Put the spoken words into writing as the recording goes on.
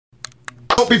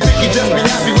be picky, just be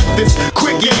happy with this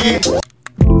quickie.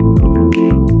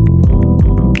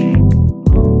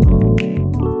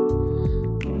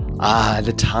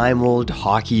 The time-old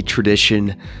hockey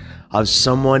tradition of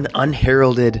someone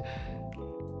unheralded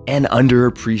and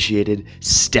underappreciated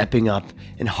stepping up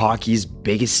in hockey's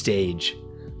biggest stage.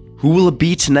 Who will it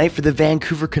be tonight for the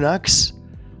Vancouver Canucks?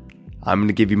 I'm going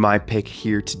to give you my pick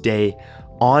here today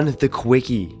on The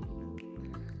Quickie.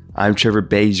 I'm Trevor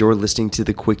Beggs. You're listening to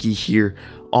The Quickie here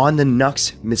on the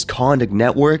Nucks Misconduct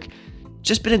Network.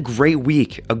 Just been a great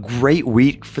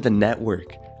week for the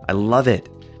network. I love it.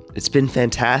 It's been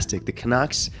fantastic. The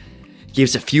Canucks gave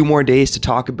us a few more days to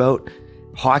talk about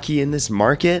hockey in this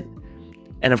market.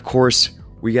 And of course,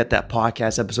 we got that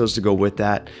podcast episodes to go with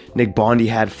that. Nick Bondi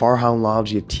had Farhan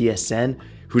Lalji of TSN,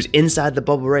 who's inside the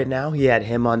bubble right now. He had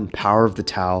him on Power of the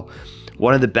Towel.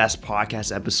 One of the best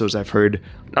podcast episodes I've heard,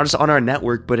 not just on our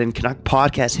network, but in Canuck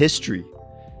podcast history.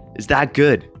 Is that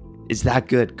good?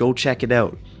 Go check it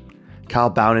out. Kyle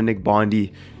Bowden and Nick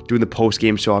Bondi doing the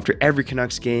post-game show after every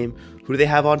Canucks game. Who do they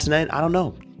have on tonight? I don't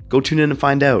know. Go tune in and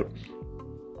find out.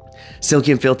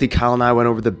 Silky and Filthy, Kyle and I went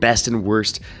over the best and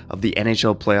worst of the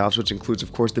NHL playoffs, which includes,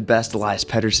 of course, the best Elias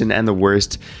Pettersson and the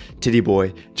worst Titty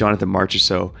Boy, Jonathan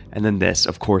Marchessault, and then this,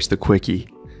 of course, the Quickie.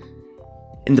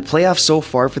 In the playoffs so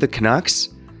far for the Canucks,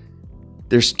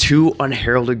 there's two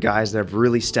unheralded guys that have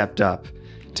really stepped up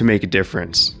to make a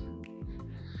difference.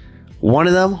 One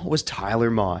of them was Tyler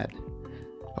Motte.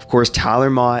 Of course, Tyler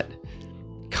Motte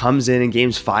comes in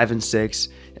games 5 and 6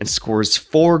 and scores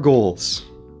 4 goals,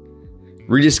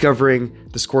 rediscovering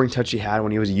the scoring touch he had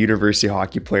when he was a university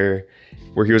hockey player,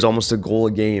 where he was almost a goal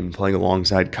a game playing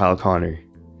alongside Kyle Connor.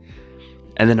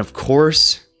 And then, of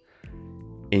course,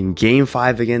 in Game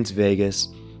 5 against Vegas,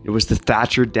 it was the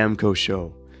Thatcher Demko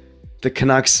show. The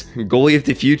Canucks goalie of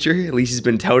the future, at least he's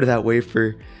been touted that way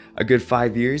for a good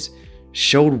 5 years,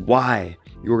 showed why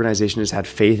the organization has had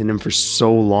faith in him for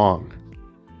so long.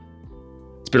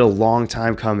 It's been a long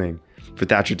time coming for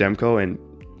Thatcher Demko, and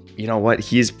you know what?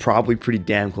 He is probably pretty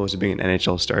damn close to being an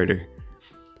NHL starter.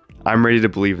 I'm ready to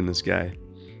believe in this guy.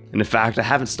 And in fact, I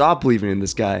haven't stopped believing in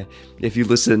this guy if you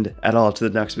listened at all to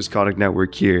the Nucks Misconduct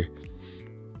Network here.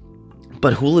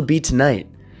 But who will it be tonight?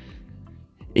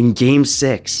 In Game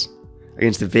 6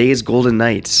 against the Vegas Golden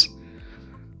Knights.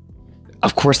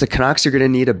 Of course, the Canucks are going to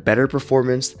need a better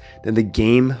performance than the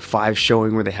Game 5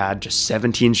 showing where they had just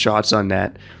 17 shots on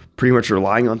net, pretty much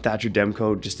relying on Thatcher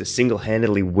Demko just to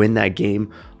single-handedly win that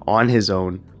game on his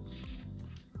own.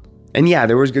 And yeah,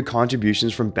 there was good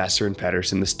contributions from Boeser and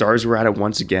Pettersson. The Stars were at it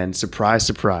once again. Surprise,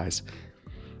 surprise.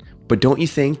 But don't you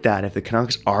think that if the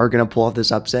Canucks are going to pull off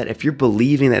this upset, if you're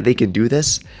believing that they can do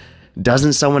this,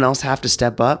 doesn't someone else have to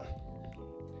step up?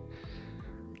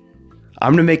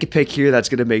 I'm going to make a pick here that's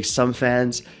going to make some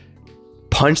fans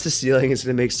punch the ceiling. It's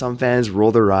going to make some fans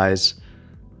roll their eyes.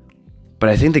 But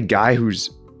I think the guy who's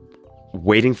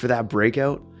waiting for that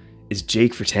breakout is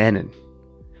Jake Virtanen.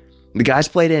 The guy's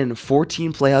played in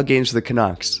 14 playoff games for the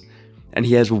Canucks, and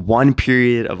he has 1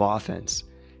 period of offense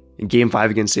in Game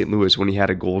 5 against St. Louis when he had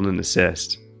a goal and an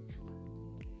assist.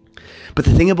 But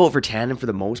the thing about Virtanen for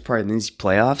the most part in these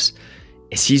playoffs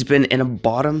is he's been in a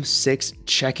bottom 6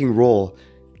 checking role.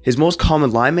 His most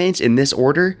common line mates in this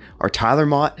order are Tyler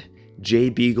Motte, Jay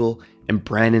Beagle, and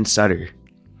Brandon Sutter.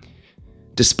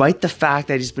 Despite the fact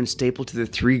that he's been stapled to the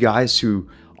 3 guys who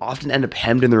often end up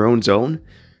hemmed in their own zone,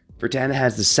 Virtanen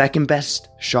has the second best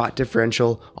shot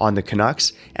differential on the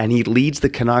Canucks, and he leads the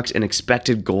Canucks in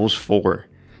expected goals for.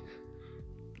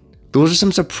 Those are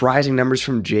some surprising numbers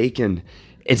from Jake, and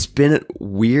it's been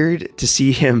weird to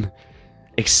see him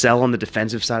excel on the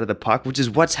defensive side of the puck, which is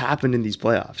what's happened in these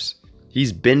playoffs.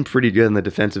 He's been pretty good on the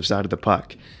defensive side of the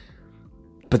puck,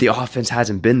 but the offense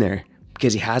hasn't been there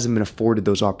because he hasn't been afforded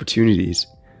those opportunities.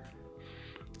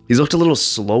 He's looked a little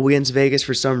slow against Vegas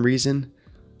for some reason.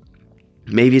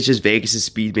 Maybe it's just Vegas'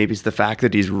 speed. Maybe it's the fact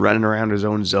that he's running around his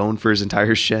own zone for his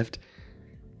entire shift.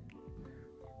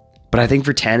 But I think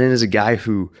Virtanen is a guy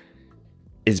who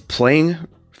is playing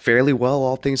fairly well,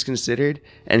 all things considered,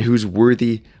 and who's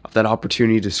worthy of that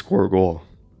opportunity to score a goal.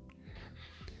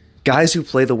 Guys who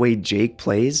play the way Jake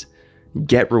plays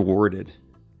get rewarded,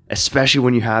 especially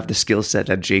when you have the skill set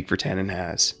that Jake Virtanen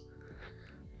has.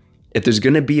 If there's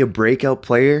going to be a breakout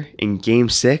player in Game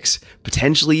 6,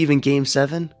 potentially even Game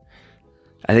 7,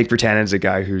 I think Virtanen's a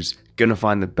guy who's going to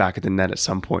find the back of the net at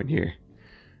some point here.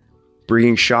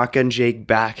 Bringing Shotgun Jake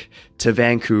back to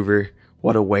Vancouver,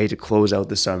 what a way to close out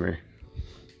the summer.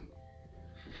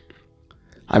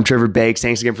 I'm Trevor Beggs.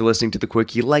 Thanks again for listening to The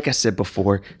Quickie. Like I said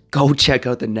before, go check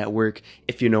out the network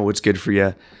if you know what's good for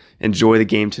you. Enjoy the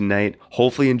game tonight.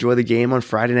 Hopefully enjoy the game on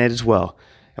Friday night as well.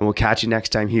 and we'll catch you next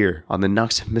time here on the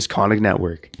Nux Misconduct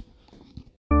Network.